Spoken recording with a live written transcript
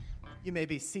You may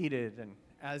be seated, and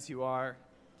as you are,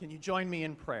 can you join me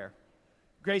in prayer?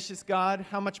 Gracious God,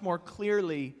 how much more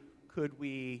clearly could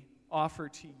we offer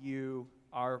to you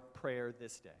our prayer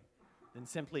this day than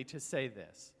simply to say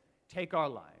this: take our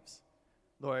lives,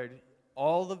 Lord,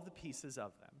 all of the pieces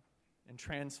of them, and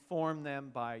transform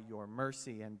them by your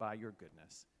mercy and by your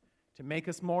goodness, to make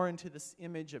us more into this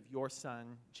image of your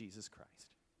Son, Jesus Christ.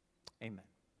 Amen.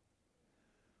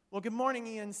 Well, good morning,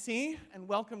 ENC, and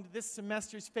welcome to this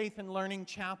semester's Faith and Learning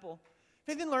Chapel.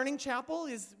 Faith and Learning Chapel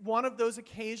is one of those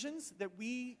occasions that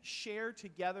we share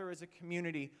together as a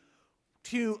community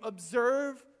to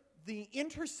observe the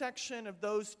intersection of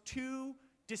those two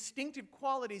distinctive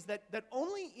qualities that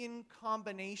only in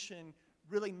combination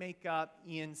really make up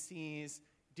ENC's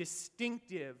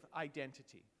distinctive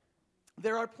identity.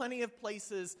 There are plenty of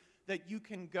places that you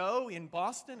can go in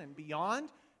Boston and beyond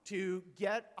to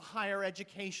get a higher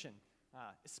education,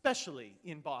 especially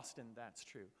in Boston, that's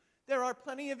true. There are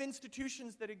plenty of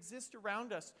institutions that exist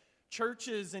around us,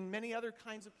 churches and many other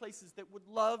kinds of places that would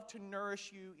love to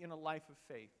nourish you in a life of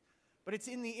faith. But it's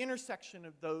in the intersection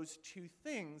of those two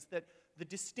things that the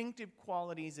distinctive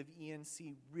qualities of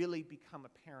ENC really become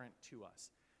apparent to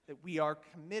us, that we are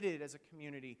committed as a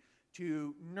community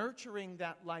to nurturing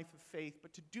that life of faith,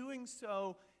 but to doing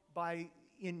so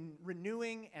in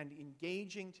renewing and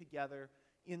engaging together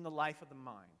in the life of the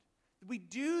mind. We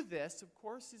do this, of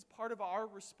course, is part of our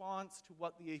response to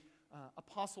what the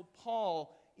Apostle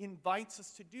Paul invites us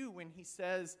to do when he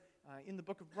says in the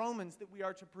book of Romans that we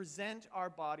are to present our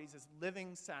bodies as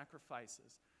living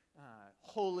sacrifices,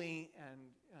 holy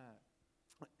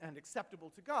and acceptable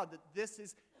to God, that this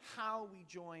is how we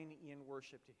join in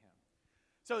worship to him.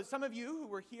 So some of you who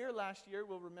were here last year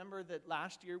will remember that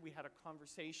last year we had a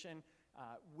conversation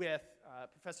with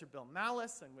Professor Bill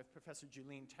Malice and with Professor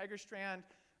Julene Tegerstrand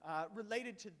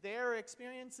related to their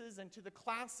experiences and to the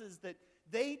classes that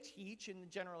they teach in the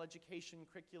general education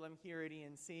curriculum here at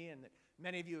ENC, and that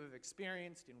many of you have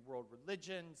experienced in world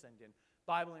religions and in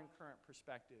Bible and current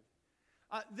perspective.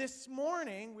 This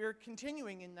morning, we're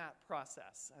continuing in that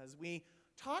process as we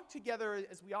talk together,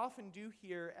 as we often do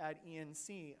here at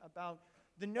ENC, about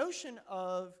the notion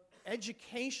of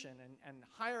education and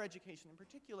higher education in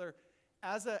particular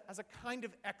as a kind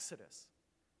of exodus,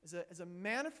 as a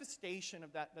manifestation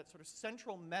of that sort of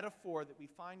central metaphor that we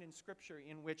find in Scripture,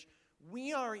 in which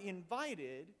we are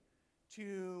invited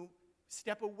to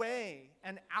step away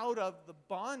and out of the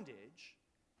bondage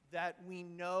that we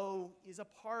know is a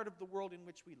part of the world in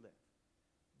which we live.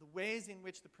 The ways in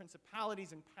which the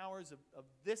principalities and powers of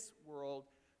this world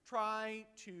try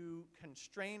to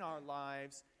constrain our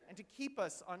lives and to keep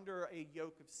us under a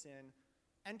yoke of sin,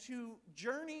 and to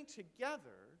journey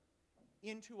together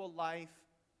into a life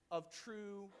of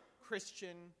true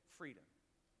Christian freedom.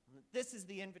 This is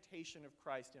the invitation of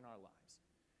Christ in our lives.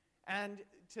 And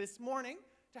this morning,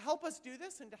 to help us do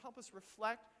this and to help us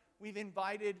reflect, we've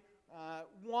invited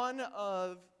one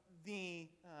of the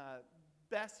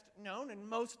best known and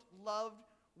most loved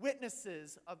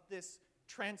witnesses of this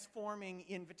transforming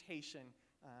invitation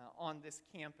on this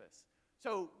campus.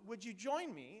 So would you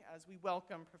join me as we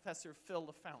welcome Professor Phil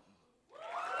LaFountain?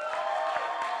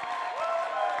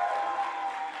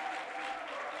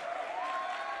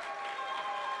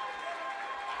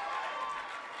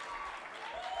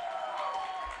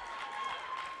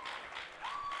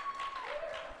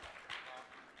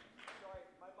 Sorry,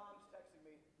 my mom's texting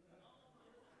me.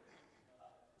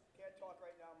 Can't talk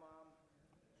right now, Mom.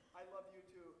 I love you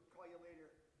too. Call you later.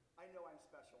 I know I'm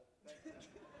special. Thank you.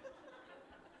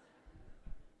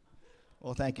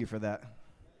 Well, thank you for that.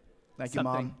 Thank you,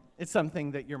 Mom. It's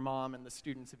something that your mom and the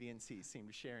students of ENC seem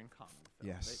to share in common. Phil.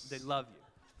 Yes. They love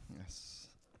you. Yes.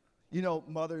 You know,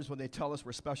 mothers, when they tell us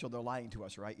we're special, they're lying to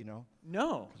us, right? You know?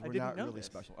 No, I didn't know We're not really this.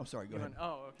 special. I'm sorry, go You ahead. went,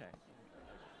 oh, okay.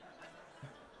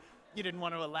 You didn't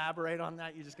want to elaborate on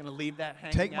that? You're just going to leave that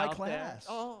hanging Take my out class.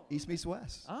 there? Oh. East meets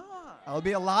West. Ah. There'll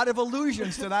be a lot of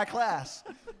allusions to that class.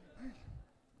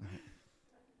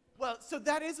 Well, so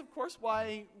that is, of course,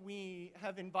 why we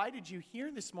have invited you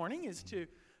here this morning, is to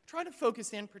try to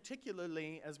focus in,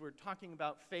 particularly as we're talking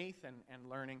about faith and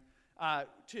learning,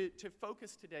 to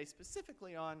focus today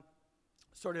specifically on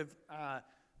sort of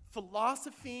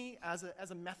philosophy as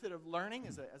a method of learning,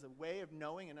 as a way of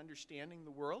knowing and understanding the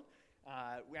world,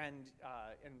 and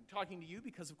talking to you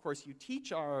because, of course, you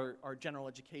teach our general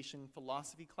education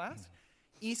philosophy class,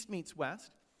 East meets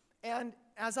West. And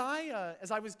as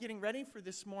I was getting ready for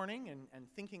this morning and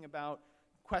thinking about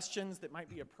questions that might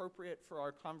be appropriate for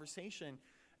our conversation,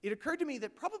 it occurred to me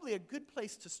that probably a good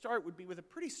place to start would be with a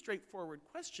pretty straightforward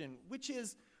question, which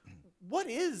is, what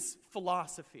is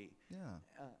philosophy?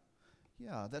 Yeah.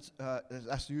 Yeah,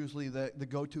 that's usually the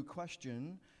go-to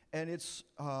question, and it's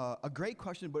a great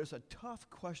question, but it's a tough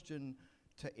question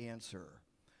to answer.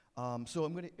 So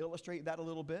I'm going to illustrate that a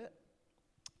little bit,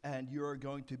 and you're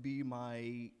going to be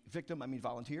my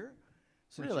volunteer,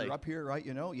 since Really? you're up here, right?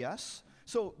 Yes.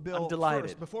 So, Bill, I'm delighted.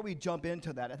 first, before we jump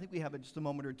into that, I think we have just a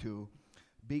moment or two,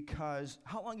 because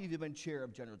how long have you been chair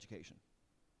of general education?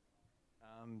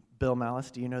 Bill Malice,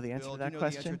 do you know the answer Bill, to that do you know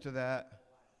question? the answer to that?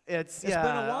 It's been a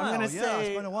while. I'm gonna It's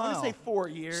been a while. I'm gonna say 4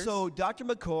 years. So Dr.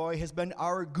 McCoy has been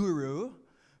our guru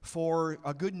for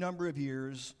a good number of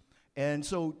years. And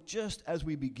so just as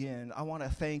we begin, I want to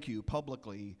thank you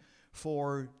publicly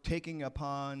for taking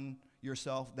upon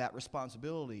yourself that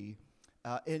responsibility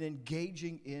and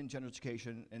engaging in general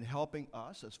education and helping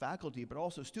us as faculty, but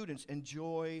also students,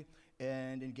 enjoy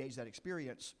and engage that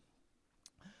experience.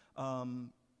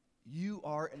 You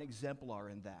are an exemplar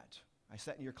in that. I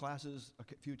sat in your classes a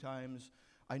few times.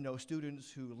 I know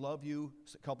students who love you.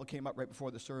 A couple came up right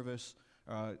before the service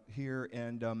here,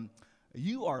 and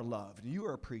you are loved, you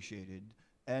are appreciated,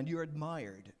 and you're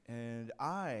admired. And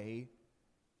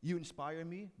you inspire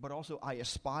me, but also I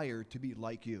aspire to be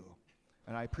like you.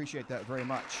 And I appreciate that very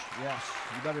much. Yes,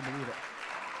 you better believe it.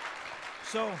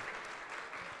 So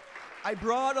I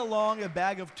brought along a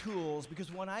bag of tools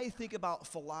because when I think about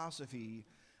philosophy,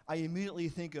 I immediately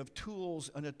think of tools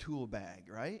in a tool bag,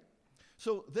 right?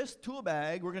 So this tool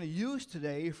bag we're going to use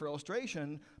today for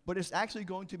illustration, but it's actually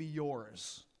going to be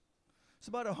yours. It's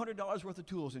about $100 worth of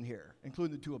tools in here,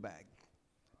 including the tool bag.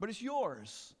 But it's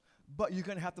yours. But you're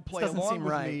going to have to play along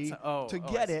with me to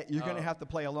get it. You're going to have to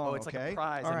play along, it's okay? like a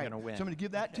prize All I'm right. going to win. So I'm going to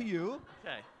give that to you.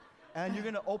 Okay. And you're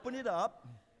going to open it up.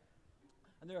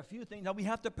 And there are a few things. Now, we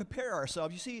have to prepare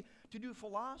ourselves. You see, to do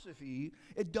philosophy,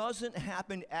 it doesn't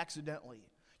happen accidentally.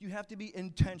 You have to be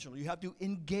intentional. You have to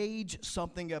engage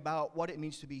something about what it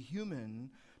means to be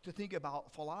human to think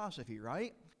about philosophy,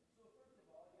 right? So first of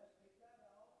all, yes, take that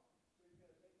out. So you're going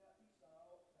to take that piece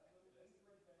out. That little apron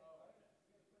thing, right? You're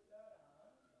going to put that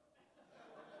on.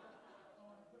 Oh,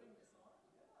 I'm putting this on?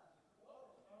 Yeah.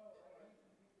 Oh, I need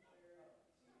to be prepared.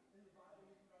 See, in the Bible,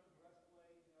 you put on the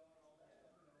breastplate, and all that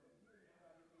stuff. Here you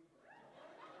got your apron.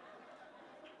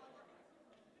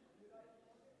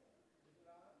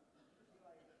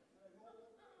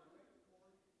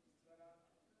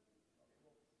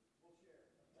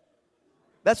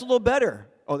 That's a little better.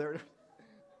 Oh, there it is.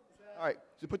 All right,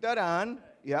 so put that on,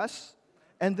 yes.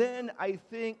 And then I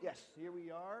think, yes, here we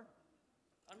are.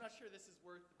 I'm not sure this is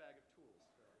worth the bag of tools.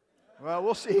 Well,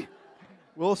 we'll see.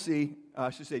 We'll see. I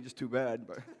should say just too bad.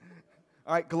 But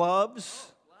all right,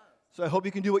 gloves. So I hope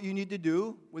you can do what you need to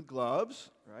do with gloves,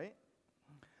 right?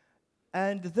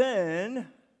 And then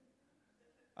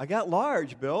I got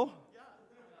large, Bill. Yeah,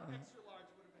 extra large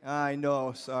would have been. I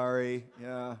know, sorry.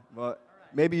 Yeah, but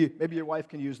maybe your wife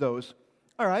can use those.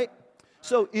 All right.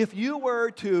 So if you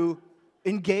were to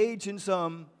engage in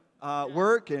some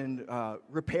work and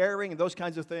repairing and those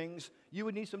kinds of things, you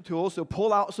would need some tools. So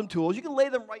pull out some tools. You can lay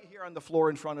them right here on the floor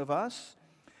in front of us.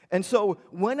 And so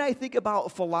when I think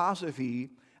about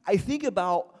philosophy, I think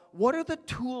about what are the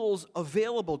tools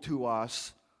available to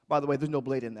us. By the way, there's no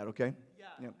blade in that, okay? Yeah.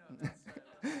 No,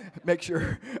 Make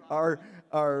sure our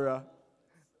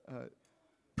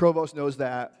provost knows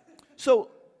that.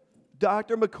 So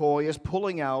Dr. McCoy is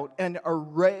pulling out an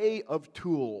array of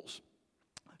tools.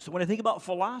 So when I think about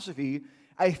philosophy,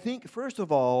 I think, first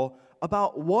of all,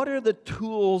 about what are the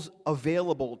tools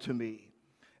available to me.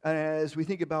 And as we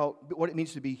think about what it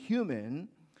means to be human,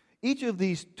 each of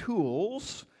these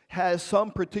tools has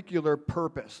some particular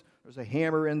purpose. There's a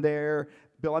hammer in there.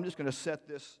 Bill, I'm just going to set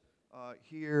this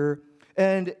here.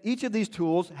 And each of these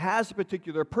tools has a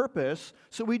particular purpose,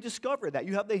 so we discover that.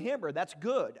 You have the hammer. That's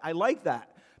good. I like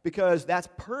that because that's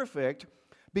perfect.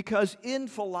 Because in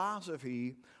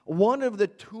philosophy, one of the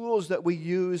tools that we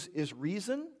use is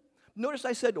reason. Notice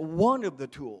I said one of the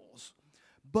tools.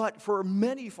 But for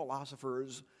many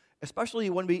philosophers, especially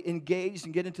when we engage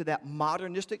and get into that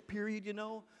modernistic period,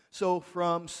 so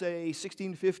from, say,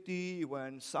 1650,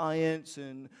 when science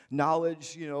and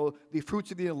knowledge, the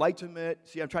fruits of the Enlightenment.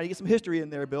 See, I'm trying to get some history in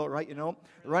there, Bill, right? The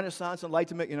Renaissance,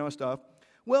 Enlightenment, stuff.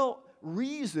 Well,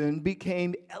 reason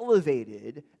became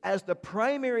elevated as the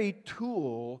primary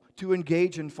tool to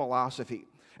engage in philosophy.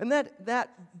 And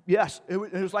yes, it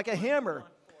was like a hammer.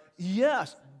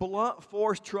 Yes, blunt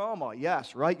force trauma,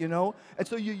 yes, right, And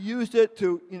so you used it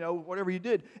to, whatever you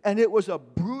did. And it was a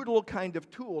brutal kind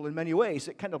of tool in many ways.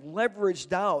 It kind of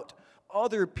leveraged out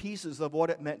other pieces of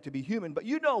what it meant to be human. But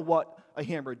you know what a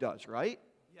hammer does, right?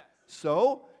 Yes.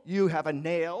 So you have a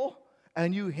nail,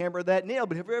 and you hammer that nail.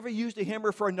 But have you ever used a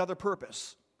hammer for another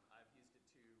purpose? I've used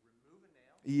it to remove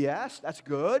a nail. Yes, that's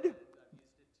good. I've used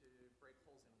it to break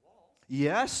holes in walls.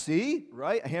 Yes, see,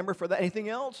 right? A hammer for that. Anything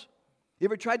else? You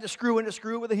ever tried to screw in a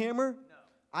screw with a hammer? No.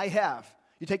 I have.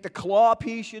 You take the claw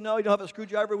piece, you don't have a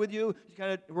screwdriver with you. You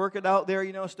kind of work it out there,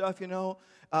 stuff.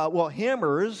 Well,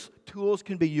 hammers, tools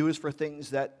can be used for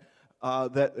things that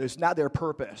is not their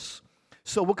purpose.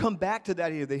 So we'll come back to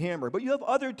that here, the hammer. But you have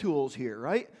other tools here,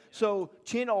 right? So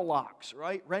channel locks,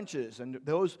 right? Wrenches, and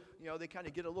those, they kind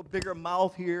of get a little bigger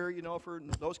mouth here, for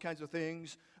those kinds of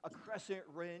things. A crescent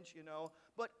wrench,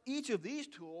 But each of these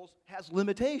tools has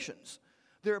limitations.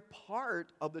 They're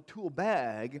part of the tool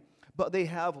bag, but they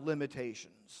have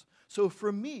limitations. So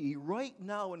for me, right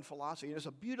now in philosophy, it's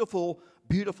a beautiful,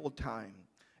 beautiful time,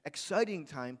 exciting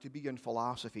time to be in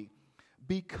philosophy,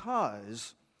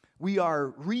 because we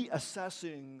are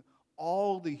reassessing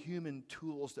all the human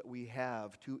tools that we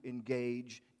have to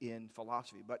engage in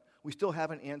philosophy. But we still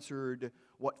haven't answered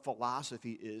what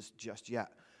philosophy is just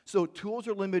yet. So tools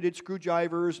are limited,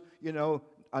 screwdrivers,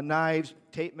 knives,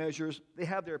 tape measures, they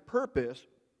have their purpose.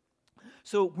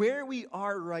 So where we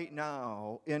are right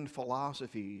now in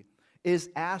philosophy is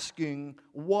asking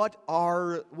what's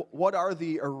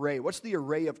the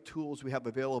array of tools we have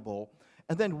available,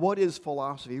 and then what is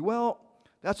philosophy? Well,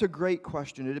 that's a great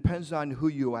question. It depends on who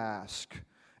you ask.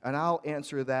 And I'll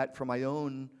answer that from my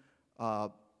own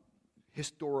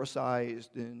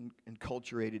historicized and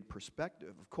enculturated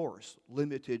perspective, of course.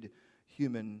 Limited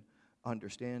human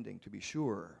understanding, to be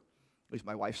sure. At least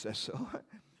my wife says so.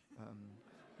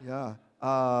 Yeah.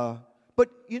 But,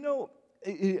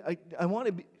 I want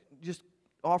to just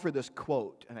offer this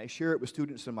quote, and I share it with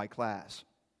students in my class.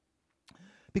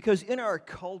 Because in our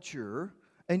culture,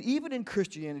 and even in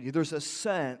Christianity, there's a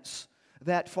sense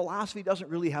that philosophy doesn't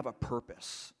really have a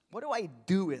purpose. What do I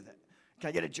do with it? Can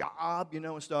I get a job,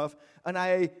 and stuff? And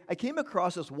I came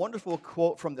across this wonderful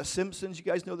quote from The Simpsons. You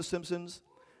guys know The Simpsons?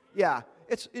 Yeah.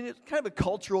 It's kind of a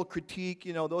cultural critique,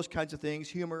 those kinds of things,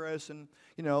 humorous, and,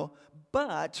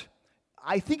 But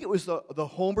I think it was the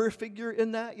Homer figure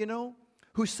in that,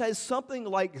 who says something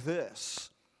like this.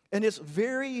 And it's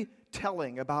very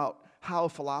telling about how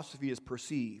philosophy is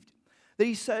perceived. That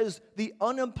he says the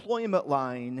unemployment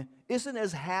line isn't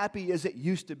as happy as it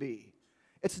used to be.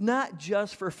 It's not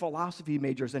just for philosophy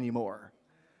majors anymore.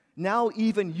 Now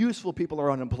even useful people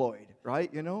are unemployed,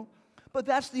 right? But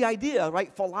that's the idea,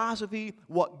 right? Philosophy,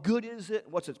 what good is it?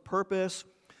 What's its purpose?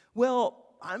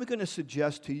 Well, I'm going to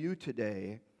suggest to you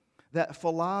today that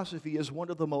philosophy is one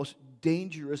of the most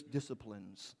dangerous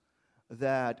disciplines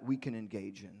that we can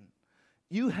engage in.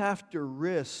 You have to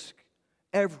risk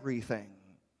everything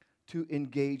to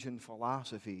engage in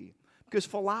philosophy, because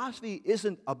philosophy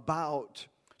isn't about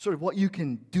sort of what you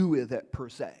can do with it per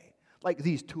se, like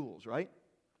these tools, right?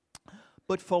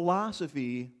 But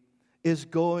philosophy is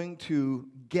going to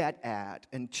get at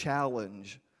and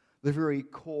challenge the very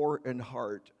core and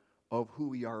heart of who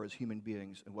we are as human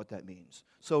beings and what that means.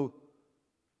 So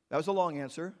that was a long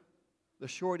answer. The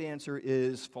short answer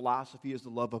is philosophy is the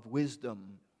love of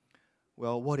wisdom.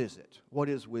 Well, what is it? What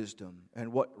is wisdom?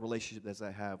 And what relationship does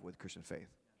that have with Christian faith?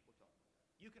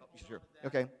 You can hold Sure. on to that.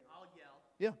 Okay. I'll yell.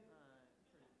 Yeah.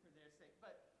 For their sake.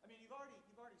 But you've already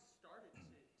started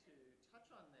to touch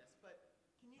on this. But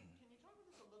can you talk with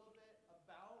us a little bit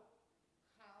about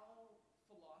how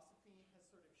philosophy has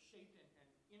sort of shaped and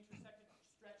intersected,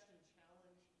 stretched and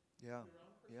challenged your own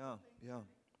personal faith? Yeah.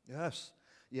 Yes.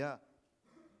 Yeah.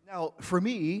 Now, for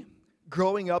me,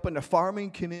 growing up in a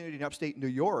farming community in upstate New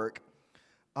York,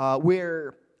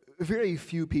 where very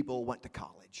few people went to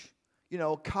college.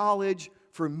 College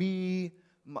for me,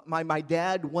 my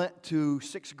dad went to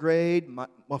 6th grade,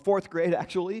 4th grade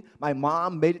actually. My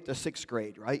mom made it to 6th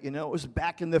grade, right? It was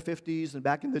back in the 50s and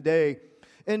back in the day.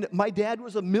 And my dad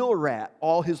was a mill rat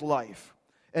all his life.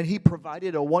 And he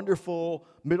provided a wonderful,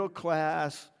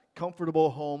 middle-class, comfortable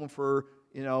home for,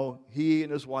 he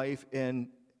and his wife and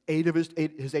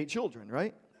his eight children,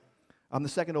 right? I'm the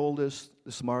second oldest,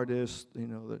 the smartest,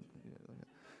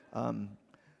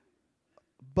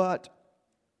 But,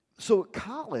 so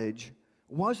college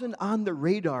wasn't on the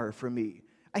radar for me.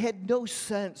 I had no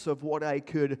sense of what I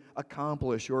could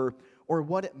accomplish or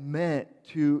what it meant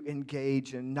to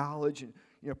engage in knowledge and,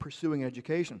 pursuing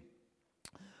education.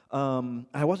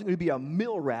 I wasn't going to be a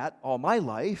mill rat all my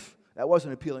life. That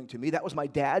wasn't appealing to me. That was my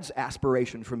dad's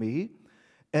aspiration for me.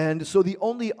 And so the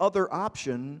only other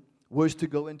option was to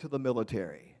go into the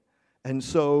military. And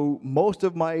so most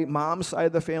of my mom's side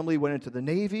of the family went into the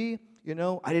Navy.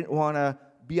 I didn't want to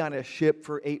be on a ship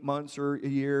for 8 months or a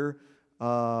year.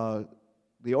 The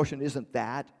ocean isn't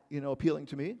that, appealing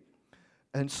to me.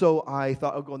 And so I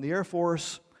thought I'd go in the Air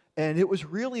Force. And it was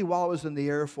really while I was in the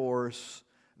Air Force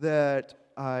that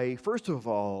I, first of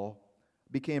all,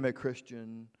 became a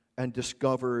Christian and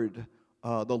discovered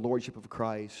the Lordship of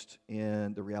Christ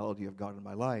and the reality of God in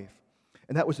my life.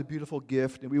 And that was a beautiful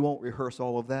gift, and we won't rehearse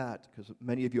all of that because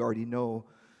many of you already know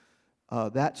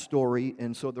that story.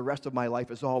 And so the rest of my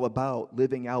life is all about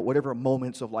living out whatever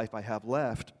moments of life I have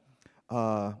left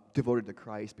devoted to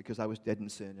Christ, because I was dead in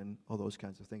sin and all those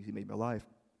kinds of things He made my life.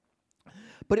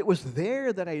 But it was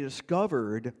there that I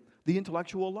discovered the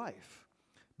intellectual life,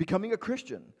 becoming a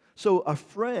Christian. So a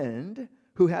friend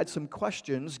who had some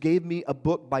questions gave me a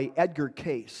book by Edgar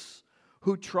Cayce,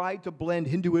 who tried to blend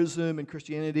Hinduism and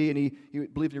Christianity, and he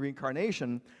believed in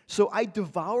reincarnation. So I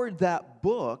devoured that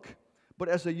book, but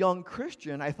as a young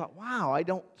Christian, I thought, wow,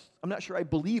 I'm not sure I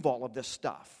believe all of this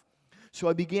stuff. So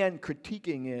I began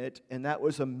critiquing it, and that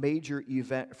was a major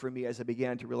event for me as I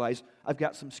began to realize I've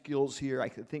got some skills here, I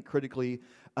can think critically,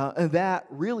 and that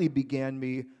really began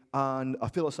me on a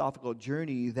philosophical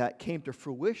journey that came to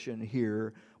fruition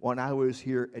here when I was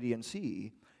here at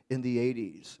ENC in the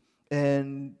 80s,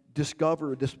 and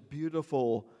discovered this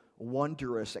beautiful,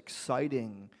 wondrous,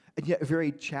 exciting, and yet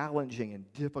very challenging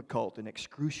and difficult and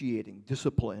excruciating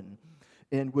discipline,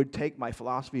 and would take my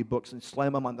philosophy books and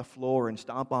slam them on the floor and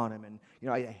stomp on them. And,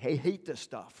 I hate this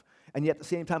stuff. And yet at the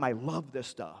same time, I love this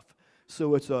stuff.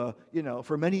 So it's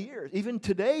for many years, even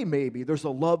today maybe, there's a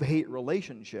love-hate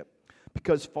relationship,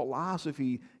 because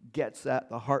philosophy gets at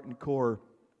the heart and core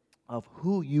of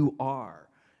who you are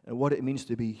and what it means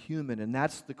to be human. And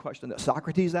that's the question that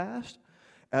Socrates asked.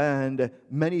 And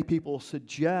many people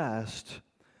suggest,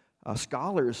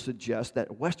 scholars suggest,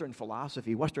 that Western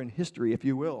philosophy, Western history, if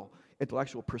you will,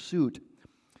 intellectual pursuit,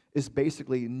 is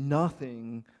basically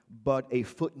nothing but a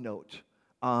footnote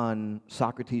on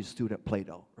Socrates' student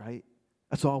Plato, right?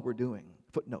 That's all we're doing,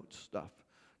 footnotes stuff.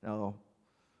 Now,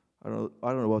 I don't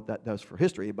know what that does for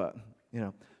history, but,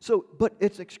 but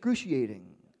it's excruciating.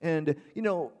 And,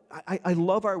 I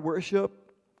love our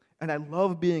worship, and I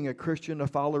love being a Christian, a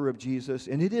follower of Jesus,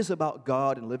 and it is about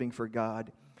God and living for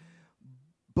God.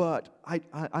 But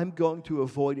I'm going to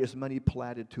avoid as many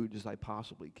platitudes as I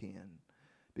possibly can,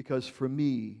 because for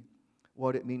me,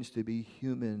 what it means to be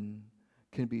human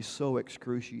can be so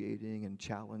excruciating and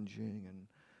challenging and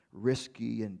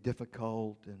risky and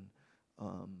difficult.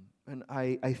 And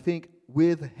I think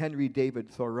with Henry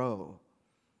David Thoreau,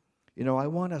 I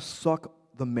want to suck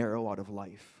the marrow out of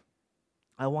life.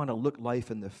 I want to look life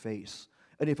in the face.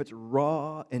 And if it's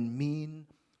raw and mean,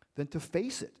 then to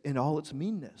face it in all its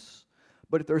meanness.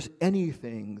 But if there's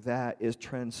anything that is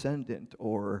transcendent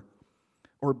or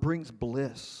brings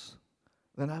bliss,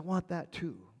 then I want that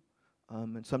too.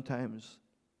 And sometimes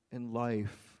in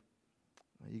life,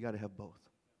 you got to have both.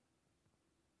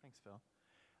 Thanks, Phil.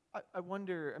 I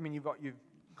wonder, you've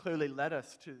clearly led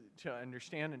us to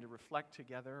understand and to reflect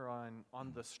together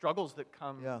on the struggles that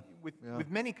come with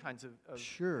many kinds of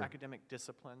Sure. academic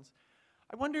disciplines.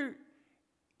 I wonder,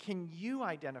 can you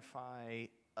identify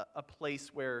a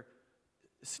place where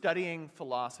studying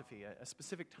philosophy, a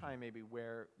specific time maybe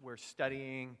where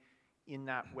studying in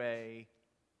that way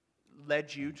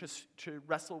led you to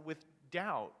wrestle with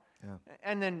doubt? Yeah.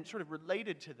 And then sort of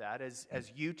related to that,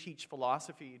 as you teach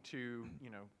philosophy to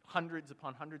hundreds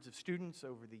upon hundreds of students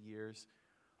over the years,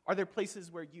 are there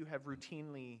places where you have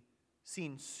routinely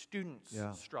seen students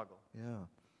struggle?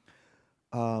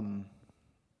 Yeah.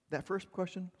 That first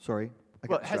question, sorry.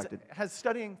 Has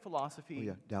studying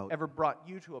philosophy ever brought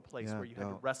you to a place where you had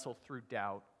to wrestle through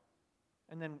doubt?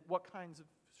 And then what kinds of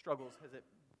struggles has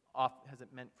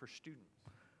it meant for students?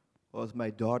 Well, as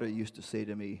my daughter used to say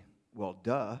to me, well,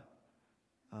 duh.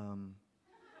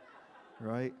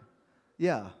 Right?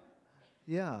 Yeah.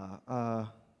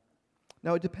 Now,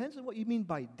 it depends on what you mean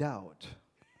by doubt.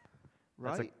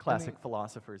 Right? That's a classic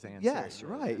philosopher's answer. Yes,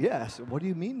 right, yes. What do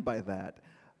you mean by that?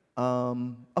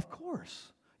 Of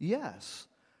course. Yes.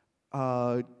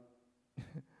 I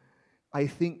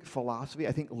think philosophy,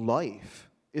 I think life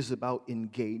is about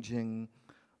engaging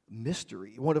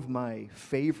mystery. One of my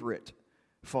favorite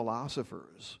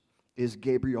philosophers is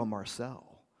Gabriel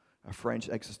Marcel, a French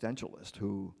existentialist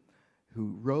who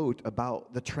wrote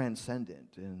about the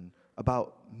transcendent and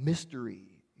about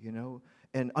mystery,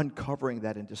 and uncovering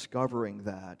that and discovering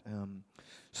that.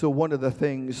 So one of the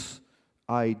things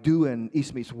I do in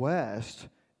East Meets West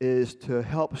is to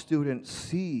help students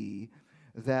see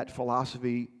that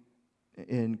philosophy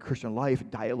in Christian life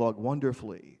dialogue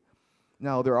wonderfully.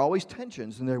 Now, there are always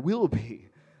tensions, and there will be,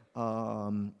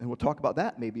 and we'll talk about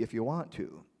that maybe if you want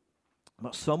to.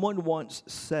 But someone once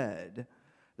said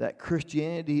that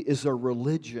Christianity is a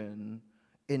religion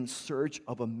in search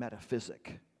of a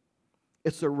metaphysic.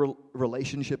 It's a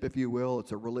relationship, if you will.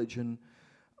 It's a religion.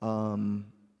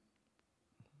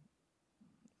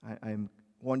 I'm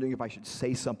wondering if I should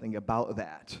say something about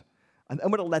that. I'm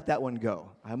going to let that one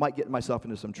go. I might get myself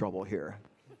into some trouble here.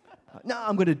 No,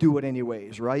 I'm going to do it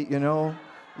anyways, right?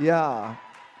 Yeah.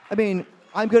 I mean,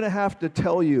 I'm going to have to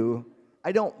tell you,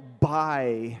 I don't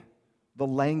buy the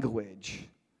language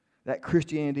that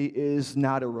Christianity is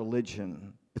not a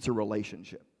religion, it's a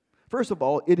relationship. First of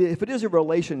all, if it is a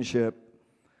relationship,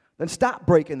 then stop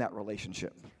breaking that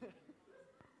relationship.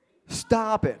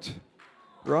 Stop it,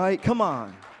 right? Come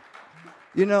on.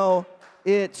 I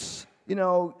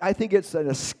think it's an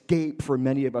escape for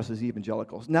many of us as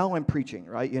evangelicals. Now I'm preaching,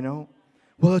 right?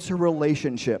 Well, it's a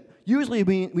relationship. Usually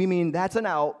we mean that's an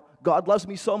out. God loves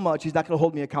me so much, he's not going to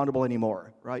hold me accountable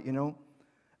anymore, right? And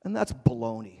that's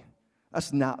baloney.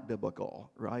 That's not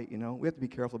biblical, right? We have to be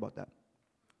careful about that.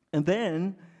 And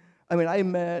then,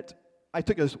 I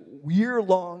took this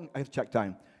year-long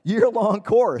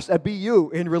course at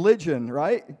BU in religion,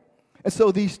 right? And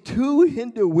so these two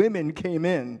Hindu women came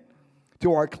in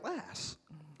to our class.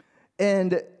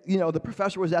 And, the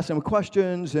professor was asking them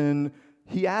questions, and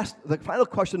he asked, the final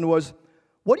question was,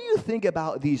 what do you think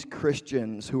about these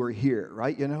Christians who are here,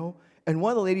 right? And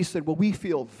one of the ladies said, well, we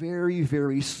feel very,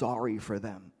 very sorry for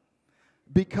them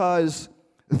because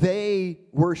they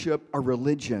worship a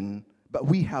religion, but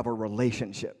we have a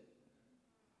relationship.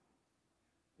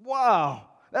 Wow,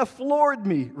 that floored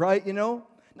me, right? Now,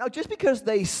 just because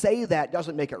they say that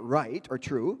doesn't make it right or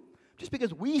true. Just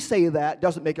because we say that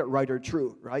doesn't make it right or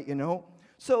true, right?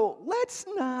 So let's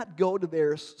not go to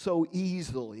there so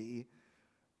easily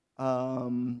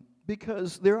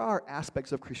because there are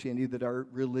aspects of Christianity that are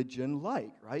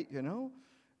religion-like, right?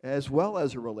 As well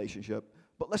as a relationship.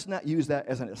 But let's not use that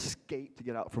as an escape to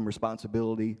get out from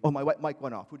responsibility. Oh, my mic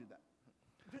went off. Who did that?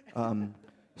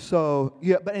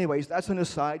 But anyways, that's an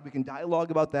aside. We can dialogue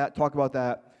about that, talk about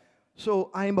that. So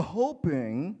I'm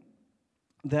hoping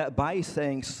that by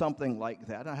saying something like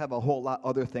that, I have a whole lot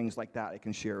other things like that I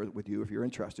can share with you if you're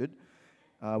interested.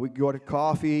 We go to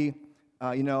coffee.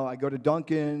 I go to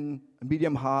Dunkin',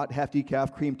 medium hot, half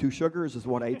decaf, cream, 2 sugars is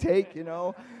what I take,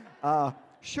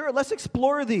 Sure, let's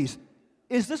explore these.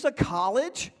 Is this a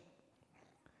college?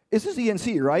 Is this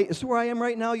ENC, right? Is this where I am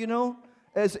right now,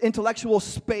 As intellectual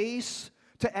space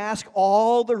to ask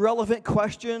all the relevant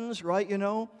questions, right,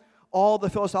 All the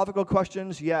philosophical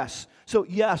questions, yes. So,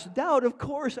 yes, doubt, of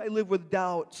course I live with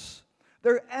doubts.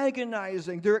 They're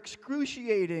agonizing, they're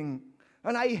excruciating,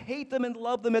 and I hate them and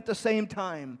love them at the same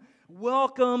time.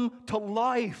 Welcome to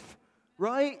life,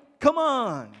 right? Come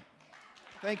on.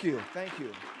 Thank you.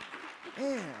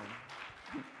 Man.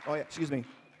 Oh, yeah, excuse me.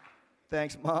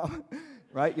 Thanks, Mom.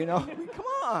 Right, come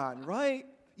on, right?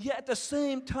 Yet at the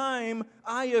same time,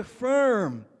 I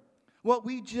affirm what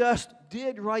we just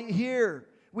did right here.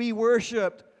 We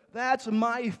worshiped. That's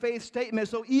my faith statement.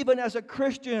 So even as a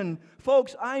Christian,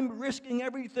 folks, I'm risking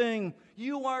everything.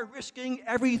 You are risking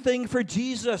everything for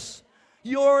Jesus.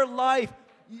 Your life,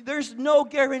 there's no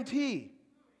guarantee.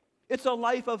 It's a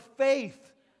life of faith,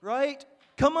 right?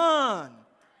 Come on.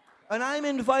 And I'm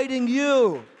inviting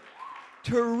you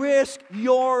to risk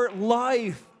your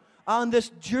life on this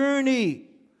journey.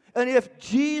 And if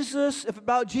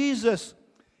about Jesus,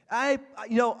 I'm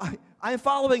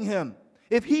following him.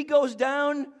 If he goes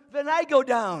down, then I go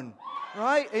down,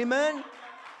 right? Amen?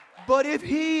 But if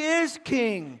he is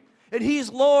king and he's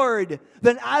Lord,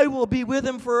 then I will be with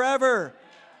him forever.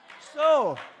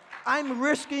 So, I'm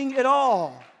risking it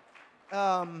all.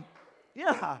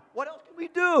 What else can we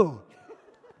do?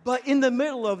 But in the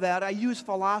middle of that, I use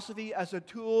philosophy as a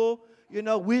tool.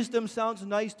 Wisdom sounds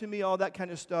nice to me, all that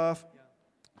kind of stuff.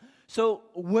 So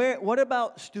what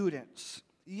about students?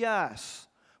 Yes.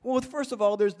 Well, first of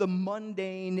all, there's the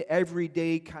mundane,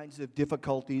 everyday kinds of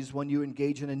difficulties when you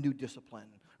engage in a new discipline,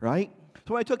 right?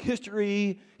 So when I took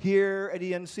history here at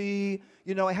ENC,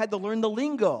 I had to learn the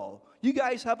lingo. You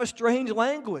guys have a strange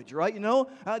language, right? I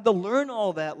had to learn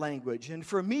all that language. And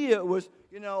for me, it was,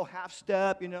 half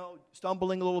step,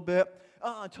 stumbling a little bit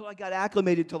until I got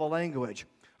acclimated to the language.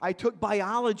 I took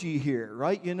biology here,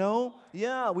 right,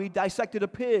 Yeah, we dissected a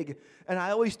pig. And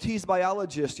I always tease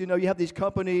biologists. You have these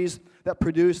companies that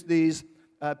produce these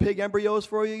pig embryos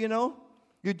for you,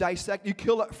 You dissect, you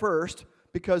kill it first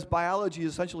because biology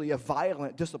is essentially a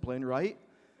violent discipline, right?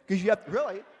 Because you have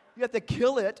to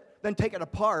kill it, then take it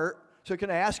apart. So can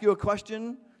I ask you a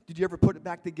question? Did you ever put it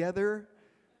back together?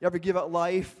 You ever give it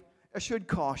life? It should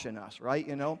caution us, right,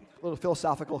 A little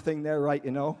philosophical thing there, right,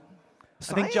 Science,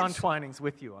 I think John Twining's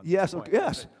with you on this yes, point.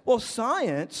 Yes. Well,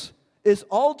 science is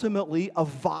ultimately a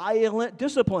violent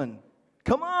discipline.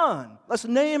 Come on, let's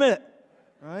name it,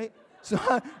 right? So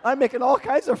I'm making all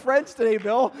kinds of friends today,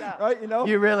 Bill. Yeah. Right? You know.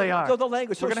 You really are. So the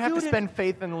language. We're So going to have to students- spend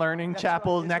faith and learning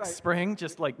chapel next spring,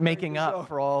 just like making So- up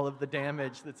for all of the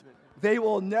damage that's been. They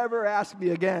will never ask me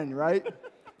again, right?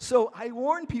 So I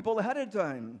warn people ahead of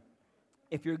time.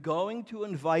 If you're going to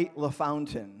invite La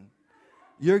Fountain,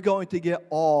 you're going to get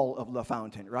all of La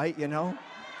Fountain, right? You know?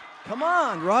 Come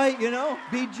on, right? You know?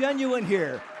 Be genuine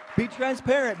here. Be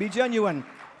transparent. Be genuine.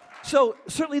 So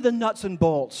certainly the nuts and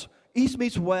bolts. East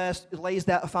meets West, it lays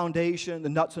that foundation, the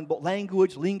nuts and bolts,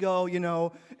 language, lingo, you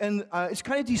know. And it's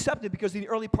kind of deceptive because in the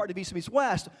early part of East meets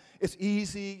West, it's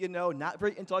easy, you know, not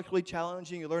very intellectually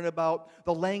challenging. You learn about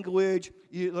the language,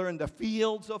 you learn the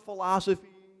fields of philosophy.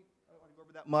 I don't want to go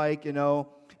over that, Mike, you know.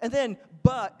 And then,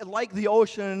 but like the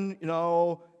ocean, you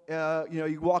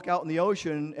walk out in the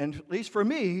ocean, and at least for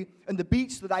me, and the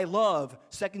beach that I love,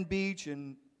 Second Beach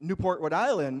in Newport, Rhode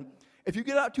Island, if you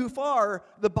get out too far,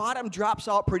 the bottom drops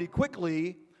out pretty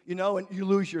quickly, you know, and you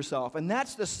lose yourself. And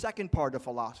that's the second part of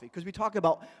philosophy, because we talk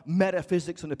about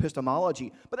metaphysics and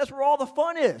epistemology, but that's where all the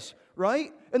fun is,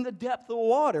 right? In the depth of the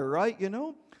water, right, you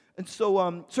know? And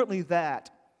so certainly that.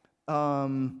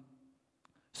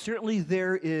 Certainly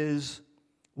there is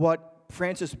what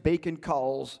Francis Bacon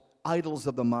calls idols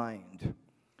of the mind,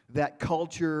 that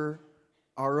culture,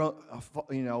 our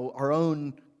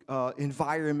own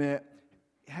environment,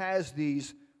 has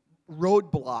these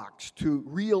roadblocks to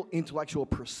real intellectual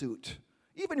pursuit.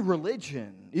 Even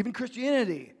religion, even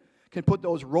Christianity can put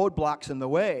those roadblocks in the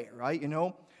way, right? You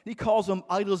know, he calls them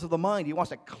idols of the mind. He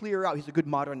wants to clear out. He's a good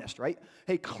modernist, right?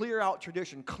 Hey, clear out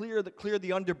tradition, clear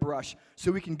the underbrush,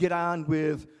 so we can get on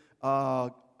with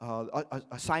a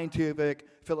scientific,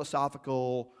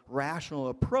 philosophical, rational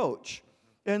approach.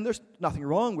 And there's nothing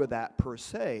wrong with that per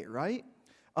se, right?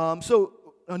 So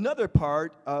another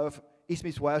part of East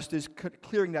meets West is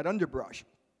clearing that underbrush.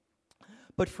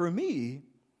 But for me,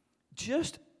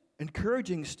 just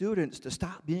encouraging students to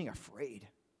stop being afraid.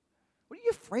 What are you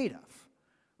afraid of,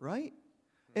 right?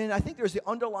 And I think there's the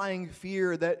underlying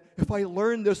fear that if I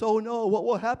learn this, oh no, what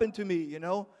will happen to me, you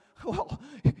know? Well,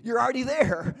 you're already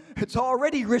there. It's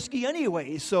already risky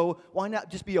anyway, so why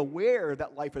not just be aware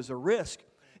that life is a risk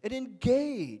and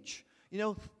engage, you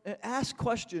know, ask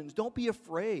questions. Don't be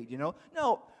afraid, you know.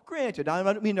 Now, granted, I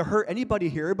don't mean to hurt anybody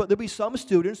here, but there'll be some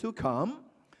students who come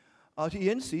to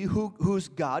ENC whose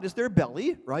God is their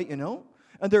belly, right, you know,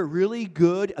 and they're really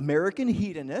good American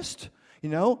hedonists, you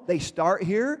know. They start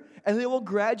here, and they will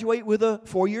graduate with a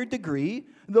 4-year degree,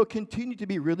 and they'll continue to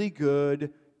be really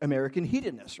good American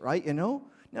hedonists, right, you know.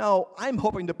 Now, I'm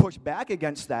hoping to push back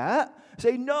against that,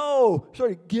 say, no,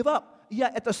 give up.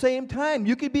 Yet at the same time,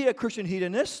 you could be a Christian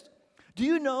hedonist. Do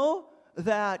you know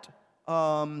that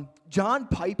John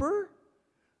Piper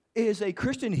is a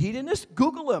Christian hedonist?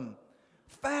 Google him.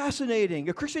 Fascinating.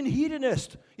 A Christian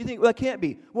hedonist. You think, well, that can't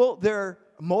be. Well,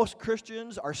 most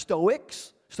Christians are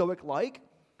Stoics, Stoic-like.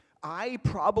 I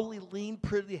probably lean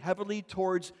pretty heavily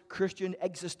towards Christian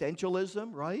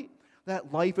existentialism, right?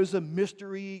 That life is a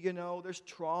mystery, you know, there's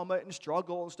trauma and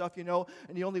struggle and stuff, you know,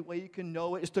 and the only way you can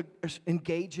know it is to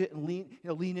engage it and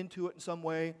lean into it in some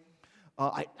way.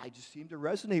 I just seem to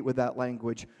resonate with that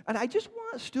language. And I just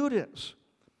want students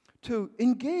to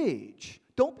engage.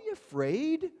 Don't be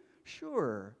afraid.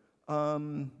 Sure. I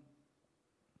don't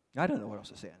know what else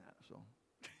to say on that. So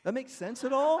that makes sense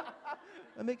at all?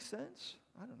 That makes sense?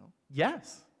 I don't know.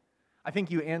 Yes. I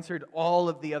think you answered all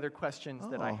of the other questions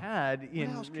that I had in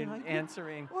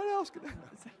answering. What else could I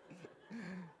say?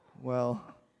 Well,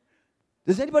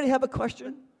 does anybody have a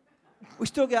question? We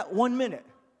still got 1 minute.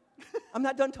 I'm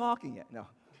not done talking yet.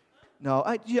 No.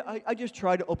 I just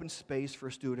try to open space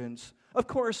for students. Of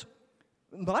course,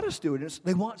 a lot of students,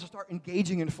 they want to start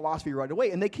engaging in philosophy right away,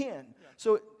 and they can. Yeah.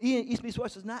 So East meets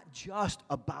West is not just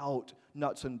about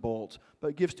nuts and bolts, but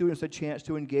it gives students a chance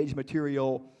to engage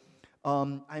material.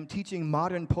 I'm teaching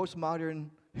modern,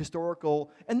 postmodern, historical,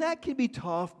 and that can be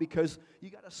tough because you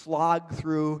got to slog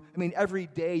through. I mean, every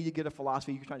day you get a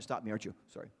philosophy. You're trying to stop me, aren't you?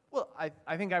 Sorry. Well,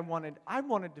 I think I wanted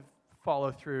to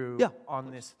follow through on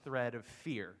this thread of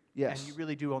fear. Yes. And you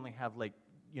really do only have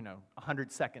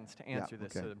 100 seconds to answer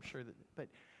this. Okay. So I'm sure that. But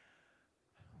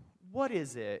what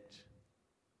is it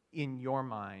in your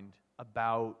mind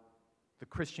about the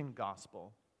Christian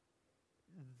gospel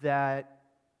that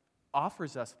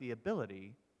offers us the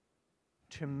ability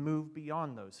to move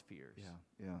beyond those fears?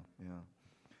 Yeah.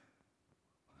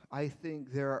 I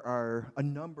think there are a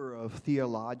number of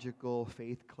theological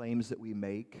faith claims that we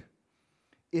make.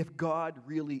 If God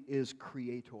really is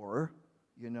creator,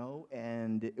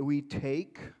 and we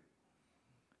take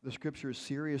the scriptures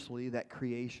seriously that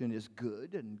creation is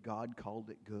good and God called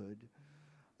it good,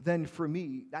 then for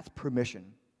me, that's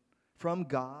permission from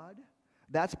God,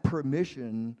 that's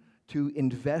permission to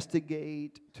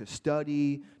investigate, to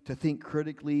study, to think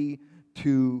critically,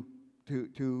 to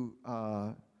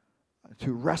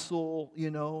wrestle,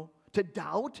 to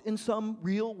doubt in some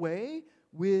real way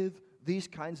with these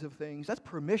kinds of things. That's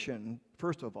permission,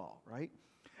 first of all, right?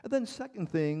 And then second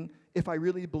thing, if I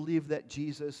really believe that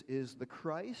Jesus is the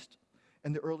Christ,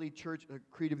 and the early church, the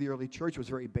creed of the early church was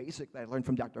very basic, that I learned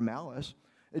from Dr. Mallis,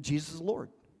 that Jesus is Lord.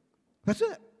 That's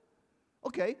it.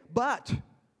 Okay, but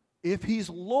if he's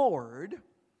Lord,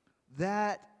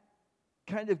 that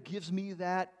kind of gives me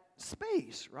that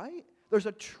space, right? There's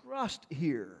a trust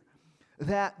here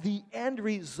that the end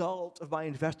result of my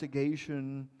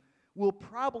investigation will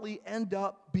probably end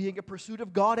up being a pursuit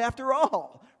of God after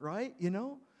all, right?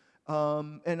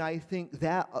 And I think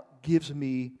that gives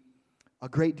me a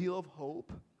great deal of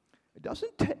hope. It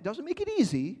doesn't make it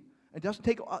easy. It doesn't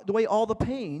take away all the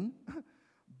pain,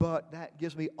 but that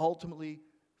gives me ultimately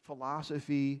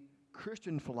philosophy.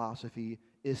 Christian philosophy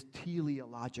is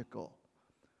teleological.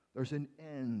 There's an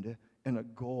end and a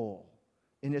goal,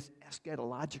 and it's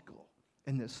eschatological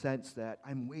in the sense that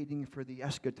I'm waiting for the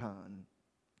eschaton.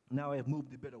 Now I've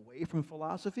moved a bit away from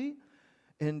philosophy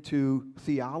into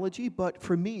theology, but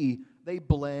for me, they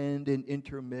blend and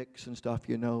intermix and stuff,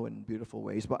 in beautiful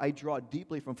ways. But I draw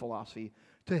deeply from philosophy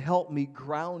to help me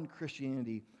ground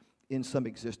Christianity in some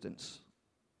existence.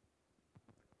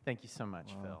 Thank you so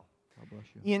much, Phil. God bless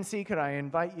you. ENC, could I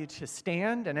invite you to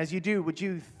stand? And as you do, would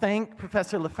you thank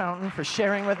Professor LaFountain for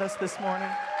sharing with us this morning?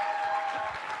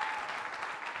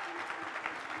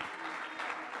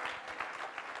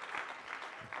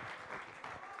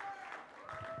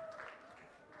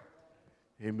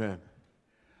 Amen.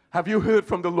 Have you heard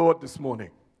from the Lord this morning?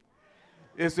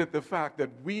 Is it the fact that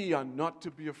we are not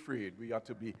to be afraid? We are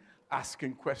to be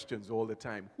asking questions all the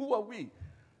time. Who are we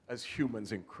as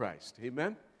humans in Christ?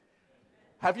 Amen.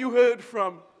 Have you heard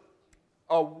from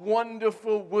a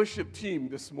wonderful worship team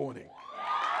this morning?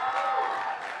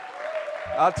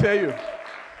 I'll tell you.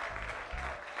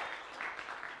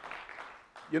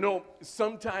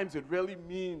 Sometimes it really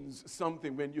means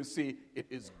something when you say it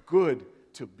is good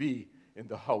to be in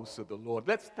the house of the Lord.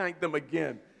 Let's thank them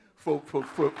again for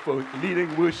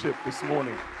leading worship this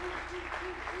morning.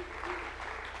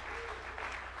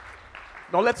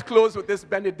 Now let's close with this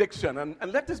benediction,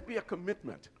 and let this be a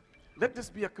commitment. Let this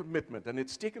be a commitment, and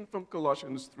it's taken from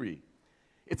Colossians 3.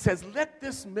 It says, let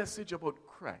this message about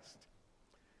Christ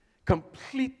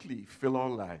completely fill our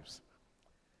lives,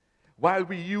 while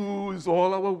we use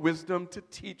all our wisdom to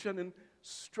teach and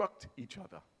instruct each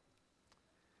other.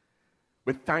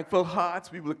 With thankful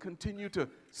hearts, we will continue to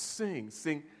sing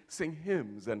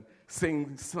hymns and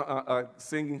sing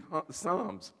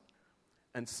psalms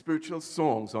and spiritual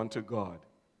songs unto God.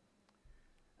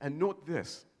 And note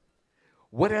this,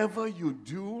 whatever you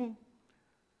do,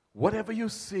 whatever you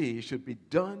say should be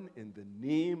done in the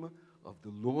name of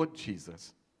the Lord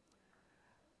Jesus,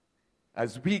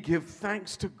 as we give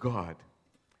thanks to God,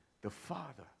 the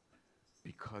Father,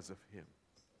 because of him.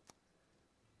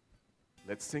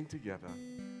 Let's sing together.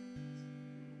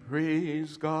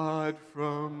 Praise God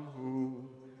from whom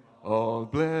all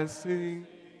blessings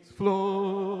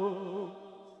flow.